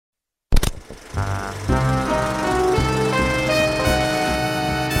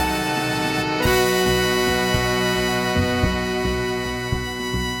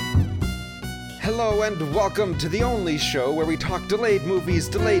welcome to the only show where we talk delayed movies,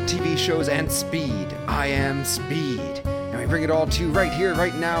 delayed TV shows, and speed. I am Speed, and we bring it all to you right here,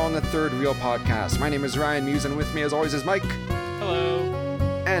 right now on the Third Reel Podcast. My name is Ryan Muse, and with me as always is Mike. Hello.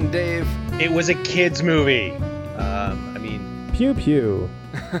 And Dave. It was a kid's movie. Pew pew.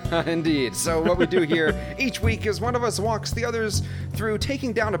 Indeed. So what we do here each week is one of us walks the others through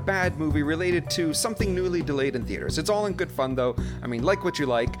taking down a bad movie related to something newly delayed in theaters. It's all in good fun, though. I mean, like what you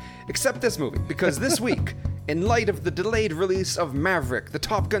like, except this movie, because this week, in light of the delayed release of Maverick, the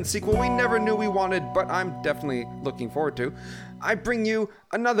Top Gun sequel we never knew we wanted, but I'm definitely looking forward to, I bring you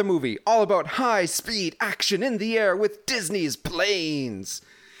another movie all about high-speed action in the air with Disney's planes.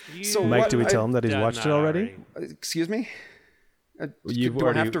 So Mike, do we tell him that he's watched it already? Excuse me? You've do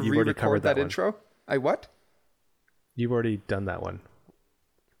I have to re-record that intro? I what? You've already done that one.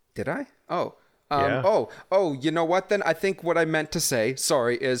 Did I? Oh. Yeah. Oh, you know what then? I think what I meant to say,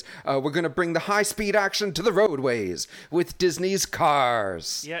 sorry, is we're going to bring the high-speed action to the roadways with Disney's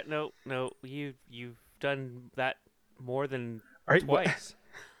Cars. Yeah, no, you've done that more than twice. What?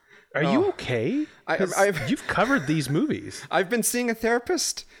 Are you okay? You've covered these movies. I've been seeing a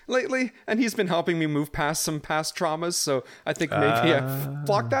therapist lately, and he's been helping me move past some past traumas, so I think maybe I've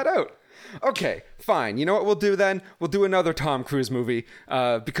blocked that out. Okay, fine. You know what we'll do then? We'll do another Tom Cruise movie,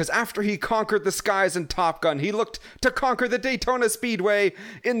 because after he conquered the skies in Top Gun, he looked to conquer the Daytona Speedway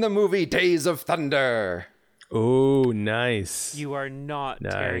in the movie Days of Thunder. Oh, nice. You are not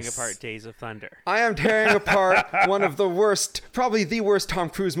tearing apart Days of Thunder. I am tearing apart one of the worst, probably the worst Tom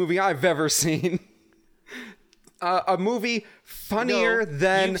Cruise movie I've ever seen. A movie funnier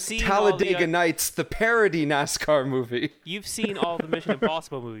than Talladega Nights, the parody NASCAR movie. You've seen all the Mission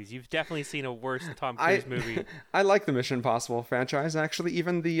Impossible movies. You've definitely seen a worse Tom Cruise movie. I like the Mission Impossible franchise, actually,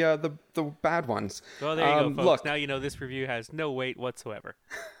 even the bad ones. Well, there you go, folks. Look, now you know this review has no weight whatsoever.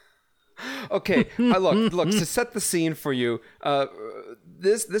 Okay, look, to set the scene for you,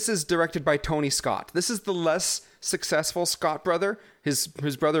 this is directed by Tony Scott. This is the less successful Scott brother, his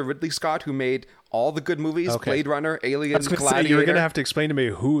brother Ridley Scott, who made all the good movies, okay. Blade Runner, Alien, Gladiator. You're going to have to explain to me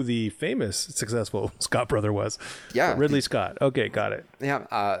who the famous successful Scott brother was. Yeah. Ridley Scott. Okay, got it. Yeah,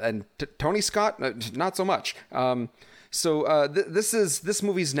 and Tony Scott, not so much. This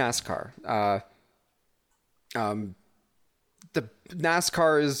movie's NASCAR. The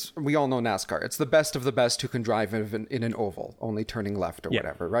NASCAR is, we all know NASCAR. It's the best of the best who can drive in an oval, only turning left or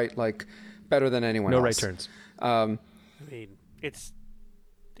whatever, right? Like, better than anyone else. No right turns. I mean, it's.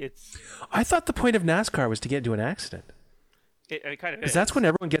 I thought the point of NASCAR was to get into an accident. It kind of is. Because that's when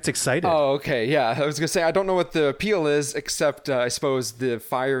everyone gets excited. Oh, okay, yeah. I was going to say, I don't know what the appeal is, except, I suppose, the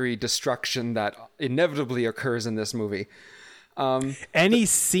fiery destruction that inevitably occurs in this movie. Any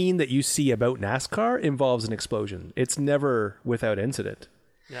scene that you see about NASCAR involves an explosion. It's never without incident.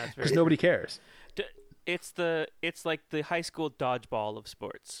 Yeah, because nobody cares. It's like the high school dodgeball of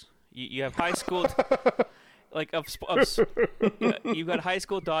sports. You have high school you've got high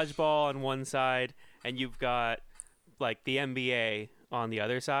school dodgeball on one side, and you've got like the NBA on the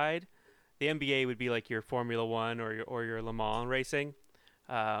other side. The NBA would be like your Formula One or your Le Mans racing.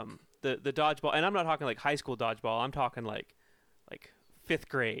 The dodgeball, and I'm not talking like high school dodgeball. I'm talking like fifth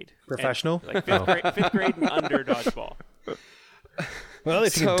grade. Professional? And, like fifth grade and under dodgeball. Well,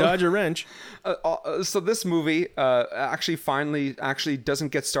 if you can dodge a wrench. So this movie actually doesn't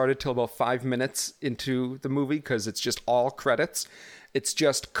get started till about 5 minutes into the movie because it's just all credits. It's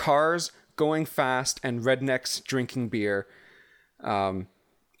just cars going fast and rednecks drinking beer.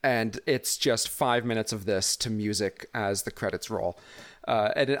 And it's just 5 minutes of this to music as the credits roll.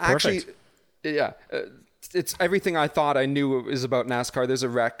 And it actually... Perfect. It's everything I thought I knew is about NASCAR. There's a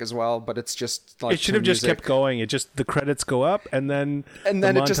wreck as well, but it's just like it should have just kept going. It just the credits go up and then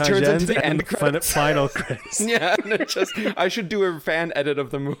it just turns into the end credits. Final credits. Yeah, and I should do a fan edit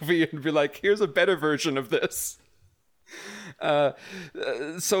of the movie and be like, here's a better version of this. So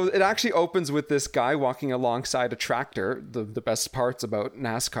it actually opens with this guy walking alongside a tractor. The best parts about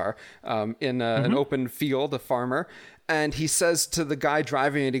NASCAR in an open field, a farmer, and he says to the guy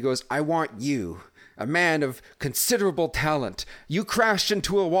driving it, he goes, "I want you. A man of considerable talent. You crashed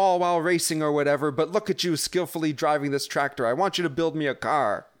into a wall while racing or whatever, but look at you skillfully driving this tractor. I want you to build me a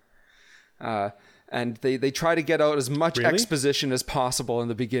car." And they try to get out as much exposition as possible in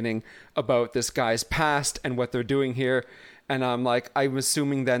the beginning about this guy's past and what they're doing here. And I'm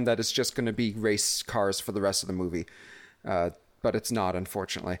assuming then that it's just going to be race cars for the rest of the movie. But it's not,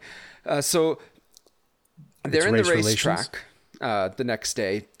 unfortunately. So they're in the racetrack the next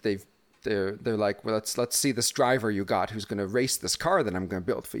day. They're like, well, let's see this driver you got who's going to race this car that I'm going to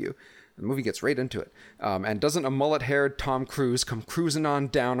build for you. The movie gets right into it. And doesn't a mullet-haired Tom Cruise come cruising on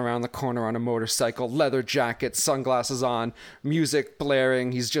down around the corner on a motorcycle, leather jacket, sunglasses on, music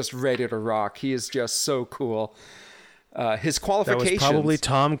blaring. He's just ready to rock. He is just so cool. His qualifications... That was probably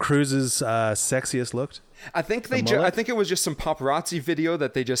Tom Cruise's sexiest look. I think I think it was just some paparazzi video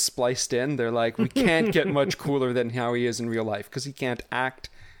that they just spliced in. They're like, we can't get much cooler than how he is in real life because he can't act,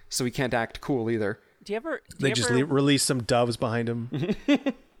 so he can't act cool either. They just release some doves behind him. Do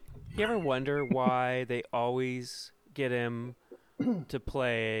you ever wonder why they always get him to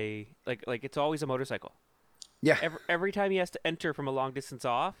play like it's always a motorcycle? Yeah. Every time he has to enter from a long distance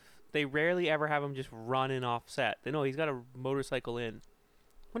off, they rarely ever have him just run in offset. They know he's got a motorcycle in.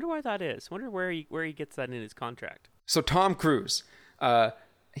 Wonder why that is. Wonder where he gets that in his contract. So Tom Cruise,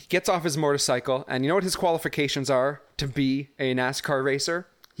 he gets off his motorcycle, and you know what his qualifications are to be a NASCAR racer?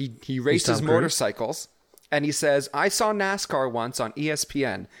 He races motorcycles, and he says, I saw NASCAR once on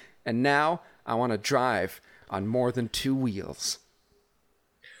ESPN, and now I want to drive on more than 2 wheels.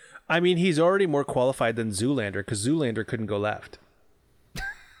 I mean, he's already more qualified than Zoolander, because Zoolander couldn't go left.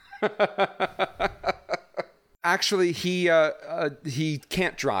 Actually, he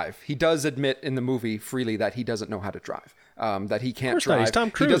can't drive. He does admit in the movie freely that he doesn't know how to drive. That he can't drive. He's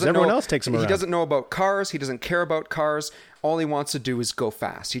Tom Cruise. Everyone else takes him around. He doesn't know about cars. He doesn't care about cars. All he wants to do is go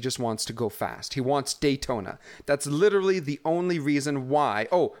fast. He just wants to go fast. He wants Daytona. That's literally the only reason why.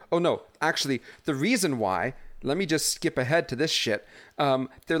 Oh no. Actually, the reason why. Let me just skip ahead to this shit.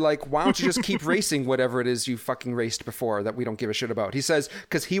 They're like, why don't you just keep racing whatever it is you fucking raced before that we don't give a shit about? He says,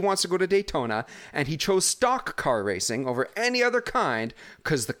 because he wants to go to Daytona, and he chose stock car racing over any other kind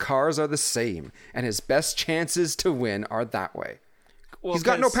because the cars are the same, and his best chances to win are that way. Well, he's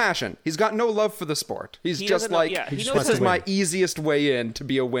got no passion. He's got no love for the sport. He's just like, this is my easiest way in to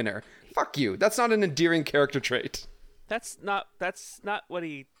be a winner. Fuck you. That's not an endearing character trait. That's not what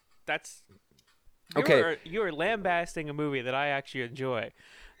he... That's... Okay. You are lambasting a movie that I actually enjoy,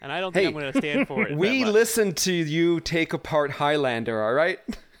 and I don't think I'm going to stand for it. We listened to you take apart Highlander, all right?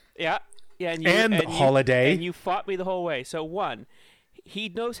 Yeah. And Holiday. And you fought me the whole way. So, one, he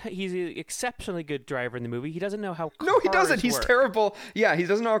knows he's an exceptionally good driver in the movie. He doesn't know how cars No, he doesn't. He's work. terrible. Yeah, he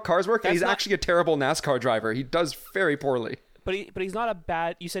doesn't know how cars work. He's actually a terrible NASCAR driver. He does very poorly. But he's not a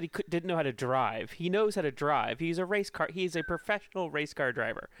bad... You said he didn't know how to drive. He knows how to drive. He's a professional race car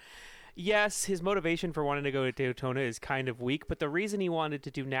driver. Yes, his motivation for wanting to go to Daytona is kind of weak, but the reason he wanted to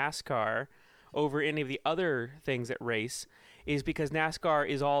do NASCAR over any of the other things at race is because NASCAR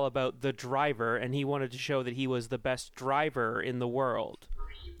is all about the driver, and he wanted to show that he was the best driver in the world.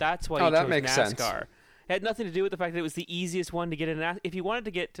 That's why he chose makes NASCAR. Sense. It had nothing to do with the fact that it was the easiest one to get in. If you wanted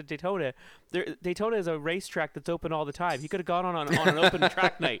to get to Daytona, Daytona is a racetrack that's open all the time. He could have gone on an open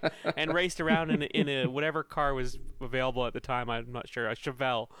track night and raced around in a whatever car was available at the time. I'm not sure, a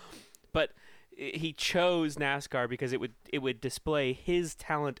Chevelle. But he chose NASCAR because it would display his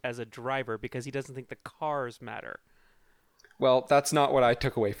talent as a driver because he doesn't think the cars matter. Well, that's not what I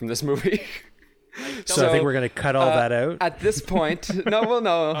took away from this movie. So I think we're going to cut all that out. At this point, no.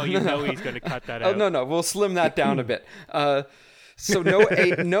 Oh, you know he's going to cut that out. Oh, no, we'll slim that down a bit. So no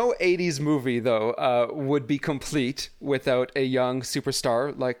 80s movie, though, would be complete without a young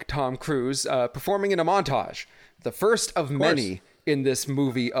superstar like Tom Cruise performing in a montage. The first of many in this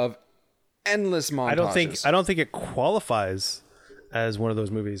movie of endless montages. I don't think it qualifies as one of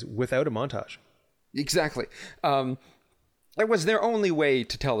those movies without a montage. Exactly. It was their only way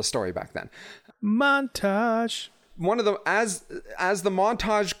to tell the story back then. Montage. One of the as the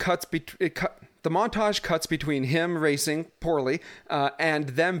montage cuts the montage cuts between him racing poorly and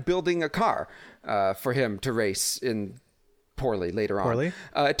them building a car for him to race in poorly later on.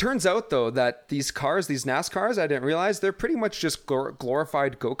 It turns out, though, that these cars, these NASCARs, I didn't realize, they're pretty much just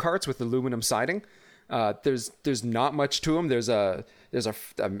glorified go-karts with aluminum siding. There's not much to them. There's a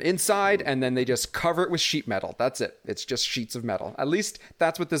inside, and then they just cover it with sheet metal. That's it. It's just sheets of metal. At least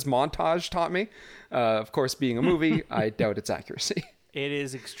that's what this montage taught me. Of course, being a movie, I doubt its accuracy. It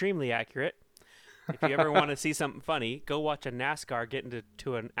is extremely accurate. If you ever want to see something funny, go watch a NASCAR get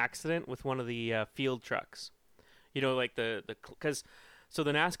into an accident with one of the field trucks. You know, like because the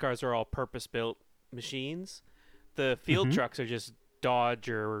NASCARs are all purpose-built machines. The field trucks are just Dodge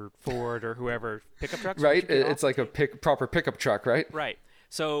or Ford or whoever pickup trucks. Right, it's like a proper pickup truck, right? Right.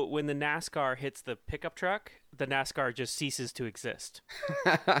 So when the NASCAR hits the pickup truck, the NASCAR just ceases to exist.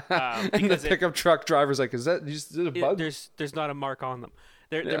 And the pickup truck driver's like, is that just a bug? There's not a mark on them.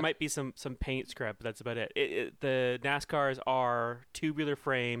 There might be some paint scrub, but that's about it. The NASCARs are tubular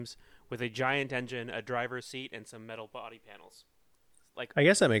frames with a giant engine, a driver's seat, and some metal body panels. I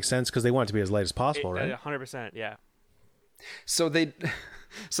guess that makes sense because they want it to be as light as possible, right? 100%, yeah. So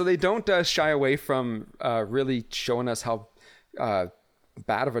So they don't shy away from really showing us how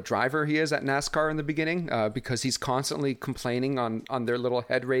bad of a driver he is at NASCAR in the beginning, because he's constantly complaining on their little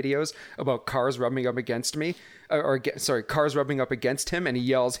head radios about cars rubbing up against me, cars rubbing up against him, and he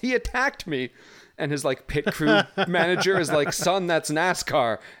yells, "He attacked me!" And his like pit crew manager is like, "Son, that's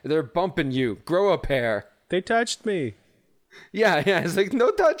NASCAR. They're bumping you. Grow a pair." They touched me. Yeah. It's like,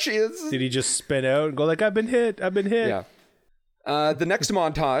 no touchies. Did he just spin out and go like, "I've been hit. Yeah. The next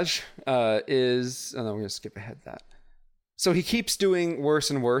montage is... Oh, no, we're going to skip ahead that. So he keeps doing worse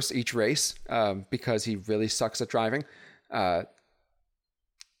and worse each race because he really sucks at driving. Like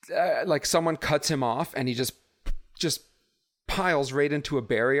someone cuts him off and he just piles right into a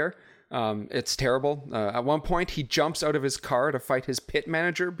barrier. It's terrible. At one point, he jumps out of his car to fight his pit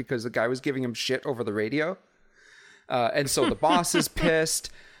manager because the guy was giving him shit over the radio. And so the boss is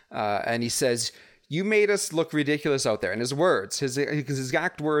pissed and he says... "You made us look ridiculous out there." And his words, his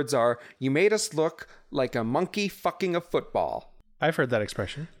exact words are, "You made us look like a monkey fucking a football." I've heard that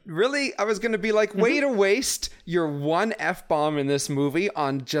expression. Really? I was going to be like, way to waste your one F-bomb in this movie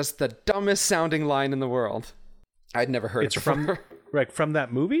on just the dumbest sounding line in the world. I'd never heard it before. From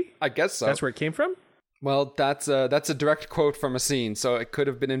that movie? I guess so. That's where it came from? Well, that's a direct quote from a scene, so it could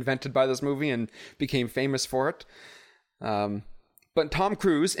have been invented by this movie and became famous for it. But Tom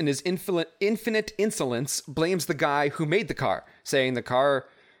Cruise, in his infinite insolence, blames the guy who made the car, saying the car,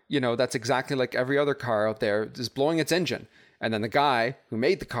 that's exactly like every other car out there, is blowing its engine. And then the guy who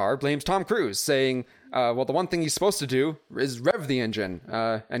made the car blames Tom Cruise, saying, well, the one thing he's supposed to do is rev the engine,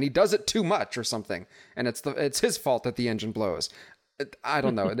 and he does it too much or something. And it's his fault that the engine blows. I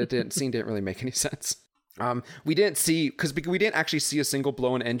don't know. It scene didn't really make any sense. We didn't actually see a single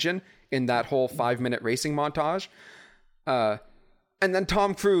blown engine in that whole 5-minute racing montage. And then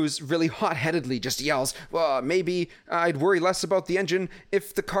Tom Cruise really hot-headedly just yells, "Well, maybe I'd worry less about the engine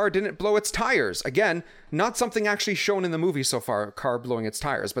if the car didn't blow its tires." Again, not something actually shown in the movie so far, a car blowing its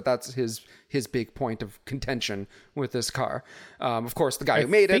tires, but that's his big point of contention with this car. Of course, the guy who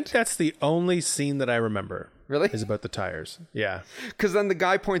made it... I think that's the only scene that I remember. Really? Is about the tires. Yeah. Because then the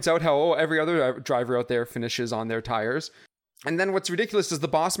guy points out how, every other driver out there finishes on their tires. And then what's ridiculous is the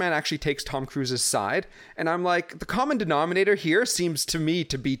boss man actually takes Tom Cruise's side. And I'm like, the common denominator here seems to me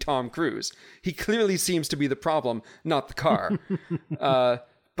to be Tom Cruise. He clearly seems to be the problem, not the car.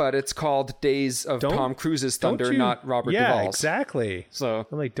 But it's called Days of Tom Cruise's Thunder, not Robert Duvall's. Yeah, exactly. So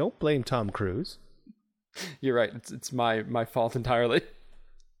I'm like, don't blame Tom Cruise. You're right. It's my fault entirely.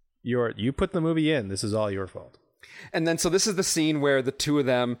 You put the movie in. This is all your fault. And then, so this is the scene where the two of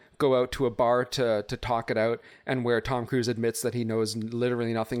them go out to a bar to talk it out, and where Tom Cruise admits that he knows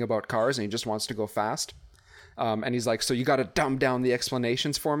literally nothing about cars and he just wants to go fast. And he's like, "So you got to dumb down the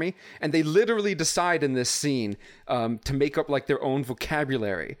explanations for me." And they literally decide in this scene to make up like their own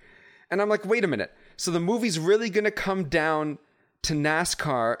vocabulary. And I'm like, wait a minute. So the movie's really going to come down to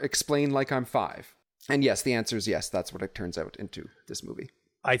NASCAR explained like I'm 5. And yes, the answer is yes. That's what it turns out into this movie.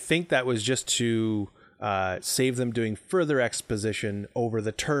 I think that was just to... save them doing further exposition over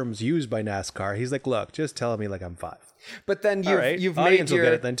the terms used by NASCAR. He's like, "Look, just tell me like I'm 5. But then you've Audience will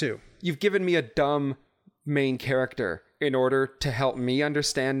get it then too. You've given me a dumb main character in order to help me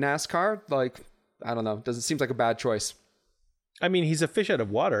understand NASCAR. Like, I don't know. It seems like a bad choice. I mean, he's a fish out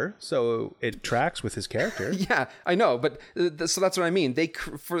of water, so it tracks with his character. Yeah, I know, but so that's what I mean.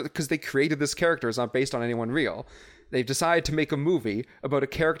 Because they created this character, it's not based on anyone real. They've decided to make a movie about a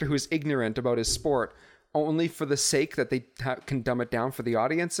character who is ignorant about his sport only for the sake that they can dumb it down for the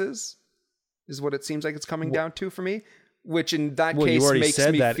audiences, is what it seems like it's coming down to for me. Which in that case you already makes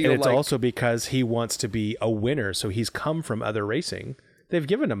said me that, feel and it's like... also because he wants to be a winner, so he's come from other racing. They've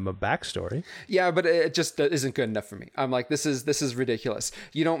given him a backstory. Yeah, but it just isn't good enough for me. I'm like, this is ridiculous.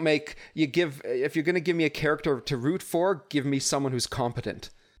 If you're going to give me a character to root for, give me someone who's competent.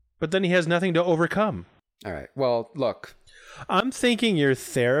 But then he has nothing to overcome. All right. Well, look. I'm thinking your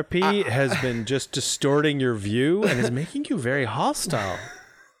therapy has been just distorting your view and is making you very hostile.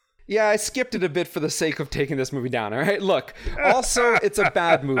 Yeah, I skipped it a bit for the sake of taking this movie down, all right? Look, also, it's a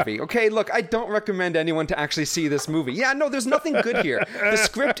bad movie, okay? Look, I don't recommend anyone to actually see this movie. Yeah, no, there's nothing good here. The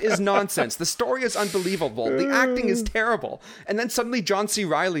script is nonsense. The story is unbelievable. The acting is terrible. And then suddenly John C.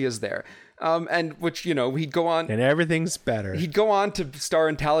 Reilly is there. And which, he'd go on... And everything's better. He'd go on to star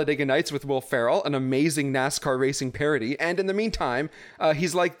in Talladega Nights with Will Ferrell, an amazing NASCAR racing parody. And in the meantime,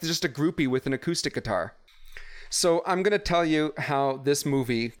 he's like just a groupie with an acoustic guitar. So I'm going to tell you how this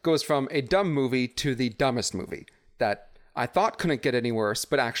movie goes from a dumb movie to the dumbest movie that I thought couldn't get any worse,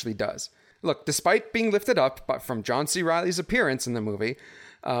 but actually does. Look, despite being lifted up from John C. Reilly's appearance in the movie,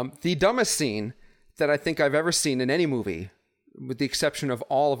 the dumbest scene that I think I've ever seen in any movie with the exception of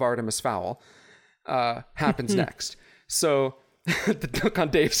all of Artemis Fowl, happens next. So the look on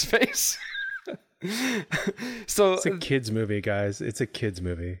Dave's face. So It's a kids movie, guys. It's a kids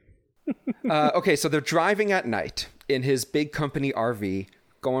movie. okay, so they're driving at night in his big company RV,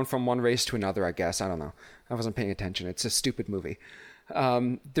 going from one race to another, I guess. I don't know. I wasn't paying attention. It's a stupid movie.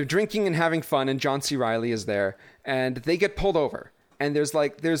 They're drinking and having fun, and John C. Reilly is there, and they get pulled over. And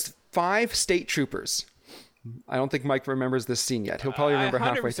there's 5 state troopers. I don't think Mike remembers this scene yet. He'll probably remember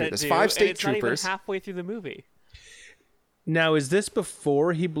halfway through this. 5 state troopers. Not even halfway through the movie. Now, is this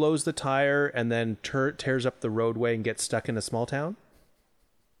before he blows the tire and then tears up the roadway and gets stuck in a small town?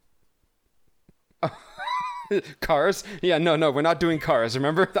 Cars? Yeah, no, we're not doing Cars.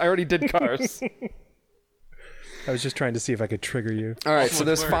 Remember? I already did Cars. I was just trying to see if I could trigger you. All right, so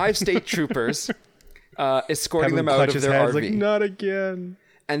there's 5 state troopers escorting them out clutch of his their hands RV. like, not again.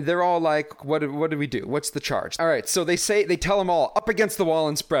 And they're all like, what do we do? What's the charge? All right, so they tell them all, up against the wall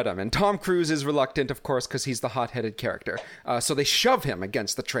and spread them. And Tom Cruise is reluctant, of course, because he's the hot-headed character. So they shove him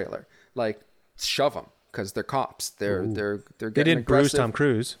against the trailer. Like, shove him, because they're cops. They're getting They didn't bruise aggressive. Tom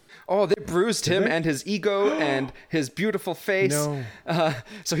Cruise. Oh, they bruised him and his ego and his beautiful face. No.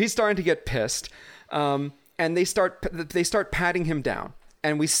 So he's starting to get pissed. And they start patting him down.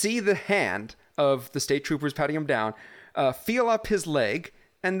 And we see the hand of the state troopers patting him down, feel up his leg,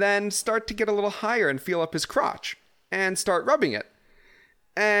 and then start to get a little higher and feel up his crotch and start rubbing it.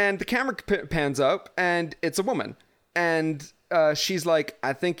 And the camera pans up, and it's a woman. And she's like,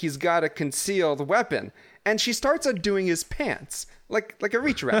 I think he's got a concealed weapon. And she starts undoing his pants, like a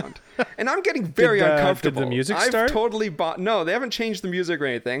reach around. And I'm getting very uncomfortable. Did the music I've start? totally bought. No, they haven't changed the music or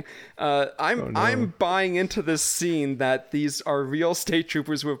anything. I'm buying into this scene that these are real state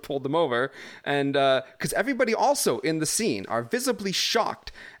troopers who have pulled them over, and because everybody also in the scene are visibly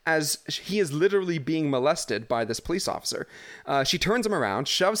shocked as he is literally being molested by this police officer. She turns him around,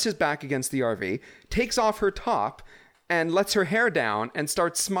 shoves his back against the RV, takes off her top, and lets her hair down and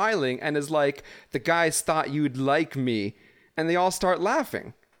starts smiling and is like, the guys thought you'd like me. And they all start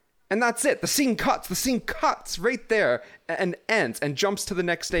laughing. And that's it. The scene cuts right there and ends and jumps to the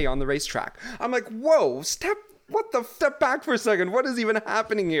next day on the racetrack. I'm like, whoa, step back for a second. What is even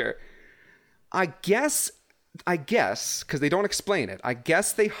happening here? I guess, because they don't explain it, I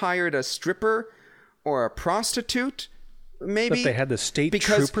guess they hired a stripper or a prostitute. Maybe That they had the state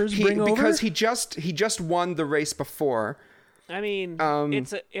troopers bring over? because he just won the race before. I mean,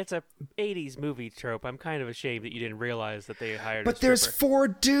 it's a 80s movie trope. I'm kind of ashamed that you didn't realize that they hired But a there's stripper. 4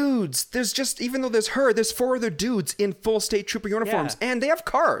 dudes. There's just, even though there's 4 other dudes in full state trooper uniforms, Yeah. and they have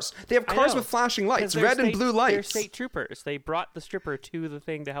cars. They have I cars know. with flashing 'Cause lights, they're red and state- blue They're lights. state troopers. They brought the stripper to the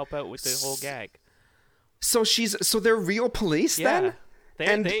thing to help out with the whole gag. So they're real police Yeah.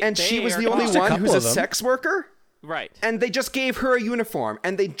 then? And she was the are only cops. a one couple who's a of them. sex worker? Right. And they just gave her a uniform,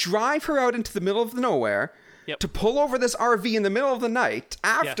 and they drive her out into the middle of nowhere Yep. to pull over this RV in the middle of the night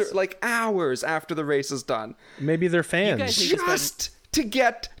after, Yes. like hours after the race is done, Maybe they're guys fans. need to spend- just to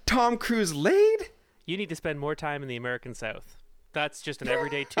get Tom Cruise laid? You need to spend more time in the American South. That's just an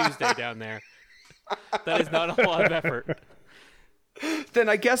everyday Tuesday down there. That is not a lot of effort. Then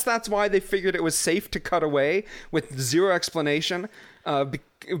I guess that's why they figured it was safe to cut away with zero explanation,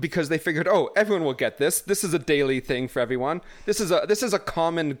 because they figured, oh, everyone will get this. This is a daily thing for everyone. This is a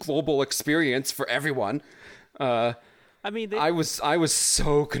common global experience for everyone. I mean, I was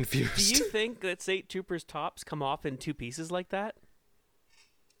so do confused. you think that state troopers' tops come off in 2 pieces like that?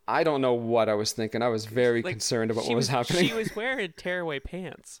 I don't know what I was thinking. I was very Like, concerned about she what was happening. She was wearing tearaway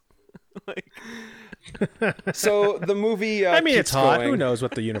pants. Like, So the movie. I mean, keeps it's hot. going. Who knows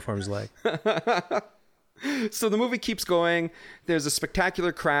what the uniform's like? So the movie keeps going. There's a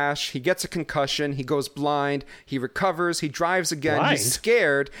spectacular crash. He gets a concussion. He goes blind. He recovers. He drives again. Blind? He's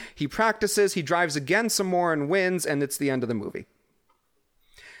scared. He practices. He drives again some more and wins. And it's the end of the movie.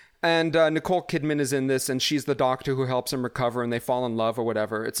 And Nicole Kidman is in this, and she's the doctor who helps him recover, and they fall in love or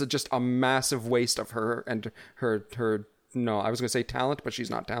whatever. It's just a massive waste of her and her. No, I was going to say talent, but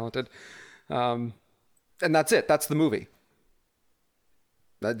she's not talented. And that's it. That's the movie.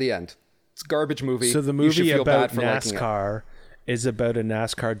 At the end. It's a garbage movie. So the You should movie feel about bad for liking it. NASCAR is about a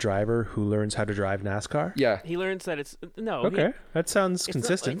NASCAR driver who learns how to drive NASCAR? Yeah. he learns that it's no. Okay, that sounds It's not-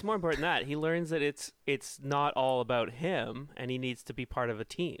 consistent. it's more important than that. He learns that it's not all about him, and he needs to be part of a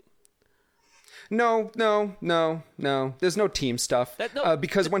team. No. There's no team stuff. No,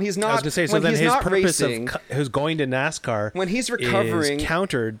 because when he's not, I was gonna say, so when then he's his not purpose racing, of who's going to NASCAR when he's recovering, is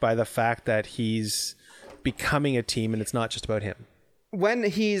countered by the fact that he's becoming a team, and it's not just about him.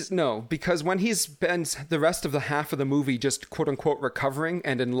 because when he spends the rest of the half of the movie just quote unquote recovering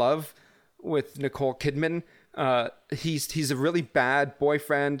and in love with Nicole Kidman. He's a really bad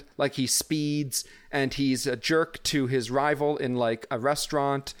boyfriend. Like, he speeds and he's a jerk to his rival in like a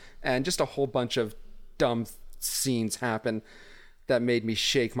restaurant, and just a whole bunch of dumb scenes happen that made me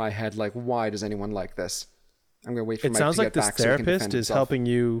shake my head. Like, why does anyone like this? I'm gonna wait for Mike to get back. It sounds like this therapist is helping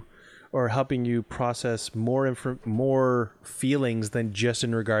helping you process more feelings than just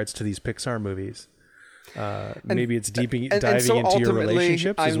in regards to these Pixar movies. Maybe it's diving so into your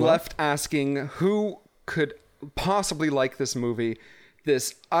relationships as I'm well. left asking, who could possibly like this movie?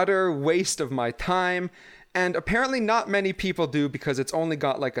 This utter waste of my time. And apparently not many people do, because it's only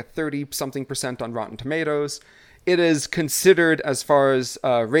got like a 30-something% on Rotten Tomatoes. It is considered, as far as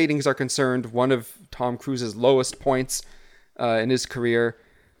ratings are concerned, one of Tom Cruise's lowest points in his career.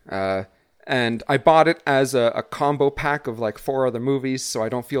 And I bought it as a combo pack of like 4 other movies, so I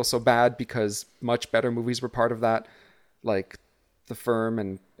don't feel so bad, because much better movies were part of that, like The Firm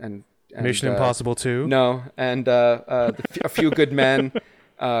and Mission Impossible 2. No, and A Few Good Men,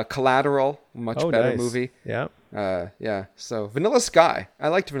 Collateral, much better nice. movie. Yeah. Yeah. So Vanilla Sky, I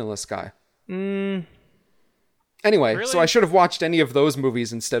liked Vanilla Sky. Anyway, Really? so I should have watched any of those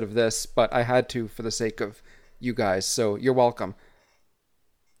movies instead of this, but I had to for the sake of you guys. So you're welcome.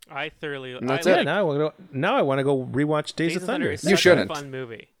 I thoroughly. And that's I it. like Now I want to go rewatch Days of Thunder. Is You such shouldn't. A fun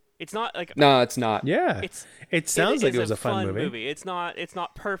movie. It's not like No, it's not. Yeah. It sounds like it was a fun movie. It's not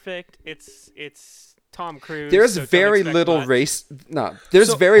perfect. It's Tom Cruise. There's so don't very expect little much. race. No, there's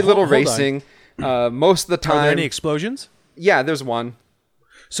So, very little hold on. racing. Most of the Are there time, any explosions? yeah, there's one.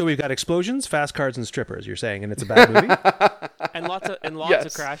 So we've got explosions, fast cars, and strippers. You're saying, and it's a bad movie, and lots of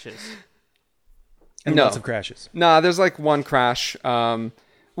Yes. crashes. and No. lots of crashes. Nah, there's like one crash,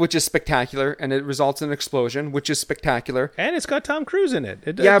 which is spectacular, and it results in an explosion, which is spectacular. And it's got Tom Cruise in it.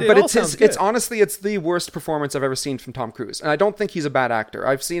 Yeah, but all it's sounds his, good. it's honestly, it's the worst performance I've ever seen from Tom Cruise. And I don't think he's a bad actor.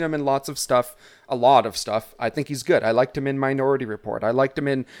 I've seen him in lots of stuff, a lot of stuff. I think he's good. I liked him in Minority Report. I liked him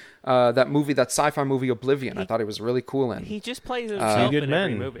in that sci-fi movie Oblivion. I thought he was really cool in. He just plays himself Good in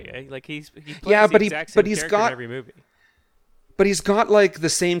every Men. movie. Eh? Like he plays Yeah, the but exact same he's character got- in every movie. But he's got like the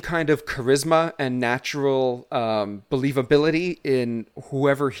same kind of charisma and natural believability in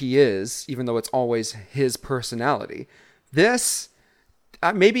whoever he is, even though it's always his personality. This,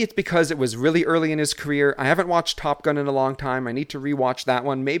 maybe it's because it was really early in his career. I haven't watched Top Gun in a long time. I need to rewatch that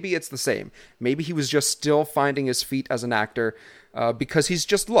one. Maybe it's the same. Maybe he was just still finding his feet as an actor, because he's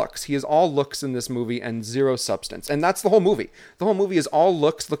just looks. He is all looks in this movie and zero substance. And that's the whole movie. The whole movie is all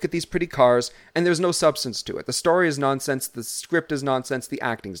looks. Look at these pretty cars, and there's no substance to it. The story is nonsense. The script is nonsense. The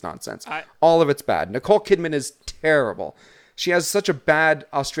acting's nonsense. All of it's bad. Nicole Kidman is terrible. She has such a bad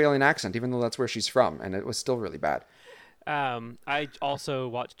Australian accent, even though that's where she's from, and it was still really bad. I also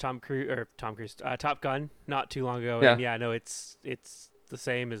watched Top Gun not too long ago, Yeah. and yeah, no, it's the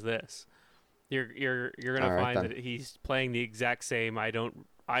same as this. You're gonna All right, find then. that he's playing the exact same.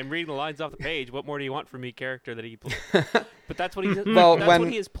 I'm reading the lines off the page. What more do you want from me, character that he plays? But that's what he's. Well, that's when- what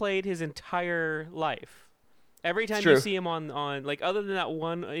he has played his entire life. Every time true. you see him on like, other than that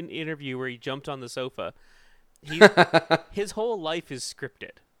one interview where he jumped on the sofa, his whole life is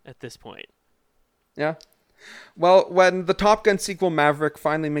scripted at this point. Yeah. Well, when the Top Gun sequel Maverick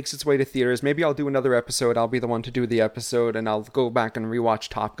finally makes its way to theaters, maybe I'll do another episode. I'll be the one to do the episode, and I'll go back and rewatch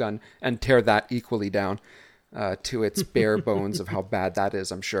Top Gun and tear that equally down to its bare bones of how bad that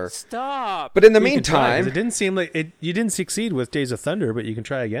is, I'm sure. Stop. But in the You can try, 'cause meantime, it didn't seem like it. You didn't succeed with Days of Thunder, but you can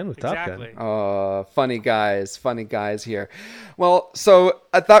try again with Top Exactly. Gun. funny guys here. Well, so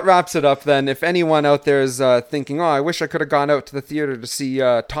that wraps it up then. If anyone out there is thinking, oh, I wish I could have gone out to the theater to see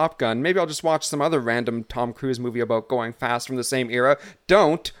Top Gun, maybe I'll just watch some other random Tom Cruise movie about going fast from the same era.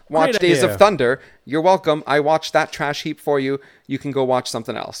 Don't watch Great Days idea. of Thunder. You're welcome. I watched that trash heap for you. You can go watch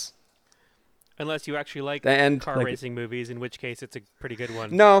something else. Unless you actually like And, car like- racing movies, in which case it's a pretty good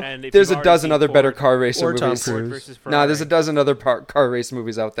one. No, And if there's you've a already dozen seen other better Ford- car racer Or Tom movies. Ford Cruise. versus Ferrari. No, there's a dozen other car race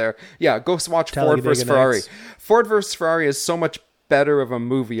movies out there. Yeah, go watch Ford Talladega vs. Ferrari. Nights. Ford vs. Ferrari is so much better of a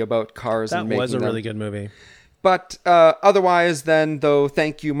movie about cars That and making was a them. really good movie. But otherwise, then, though,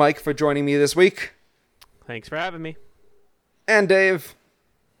 thank you, Mike, for joining me this week. Thanks for having me. And Dave.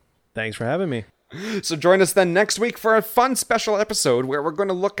 Thanks for having me. So join us then next week for a fun special episode where we're going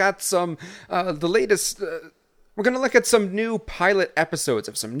to look at some the latest. We're going to look at some new pilot episodes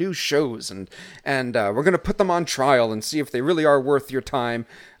of some new shows, and we're going to put them on trial and see if they really are worth your time.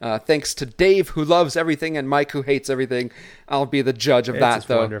 Thanks to Dave, who loves everything, and Mike, who hates everything. I'll be the judge of that, It's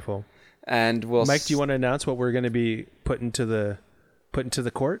though. wonderful. And we'll. Mike, do you want to announce what we're going to be putting to the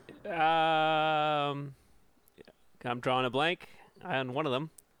court? I'm drawing a blank on one of them.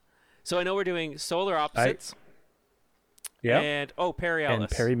 So I know we're doing Solar Opposites. Yeah. And Perry And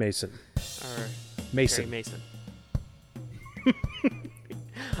Ellis. Perry Mason. or Mason. Perry Mason.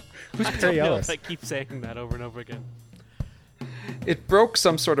 Who's I Perry don't know Ellis? if I keep saying that over and over again. It broke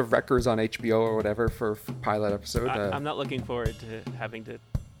some sort of records on HBO or whatever for pilot episode. I'm not looking forward to having to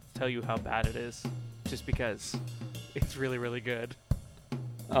tell you how bad it is, just because it's really, really good.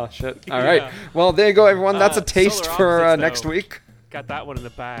 Oh shit! All right. Yeah. Well, there you go, everyone. That's a taste Solar for Opposites, next though. week. Got that one in the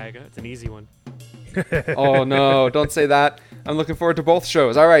bag. It's an easy one. Oh no! Don't say that. I'm looking forward to both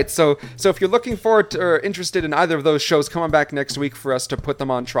shows. All right. So if you're looking forward to, or interested in either of those shows, come on back next week for us to put them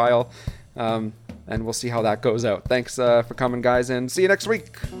on trial, and we'll see how that goes out. Thanks for coming, guys, and see you next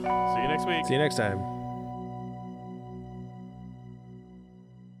week. See you next week. See you next time.